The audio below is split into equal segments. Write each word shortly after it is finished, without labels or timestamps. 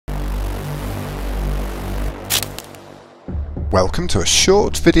Welcome to a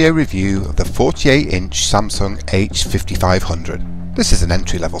short video review of the 48-inch Samsung H5500. This is an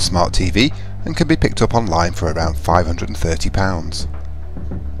entry-level smart TV and can be picked up online for around £530.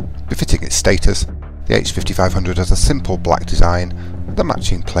 Befitting its status, the H5500 has a simple black design with a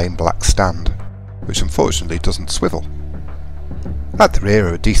matching plain black stand, which unfortunately doesn't swivel. At the rear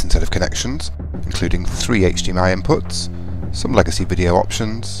are a decent set of connections, including 3 HDMI inputs, some legacy video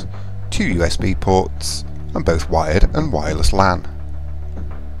options, 2 USB ports, and both wired and wireless LAN.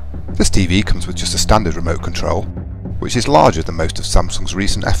 This TV comes with just a standard remote control, which is larger than most of Samsung's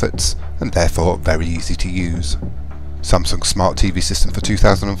recent efforts and therefore very easy to use. Samsung's Smart TV system for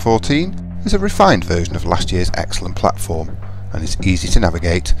 2014 is a refined version of last year's excellent platform and is easy to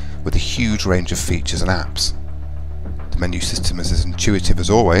navigate with a huge range of features and apps. The menu system is as intuitive as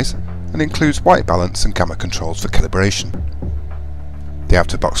always and includes white balance and gamma controls for calibration. The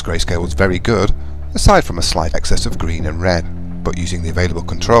out-of-box grayscale was very good, aside from a slight excess of green and red, but using the available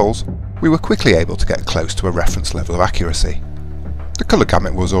controls, we were quickly able to get close to a reference level of accuracy. The colour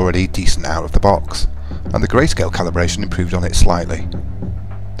gamut was already decent out of the box, and the grayscale calibration improved on it slightly.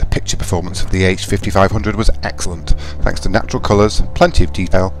 The picture performance of the H5500 was excellent, thanks to natural colours, plenty of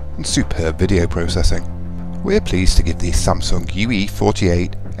detail, and superb video processing. We're pleased to give the Samsung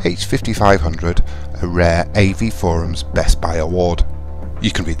UE48H5500 a rare AV Forums Best Buy award. You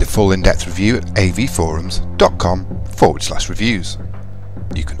can read the full in-depth review at avforums.com/reviews.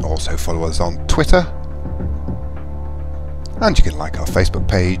 You can also follow us on Twitter, and you can like our Facebook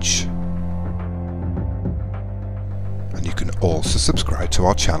page, and you can also subscribe to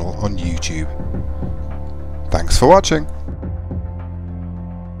our channel on YouTube. Thanks for watching.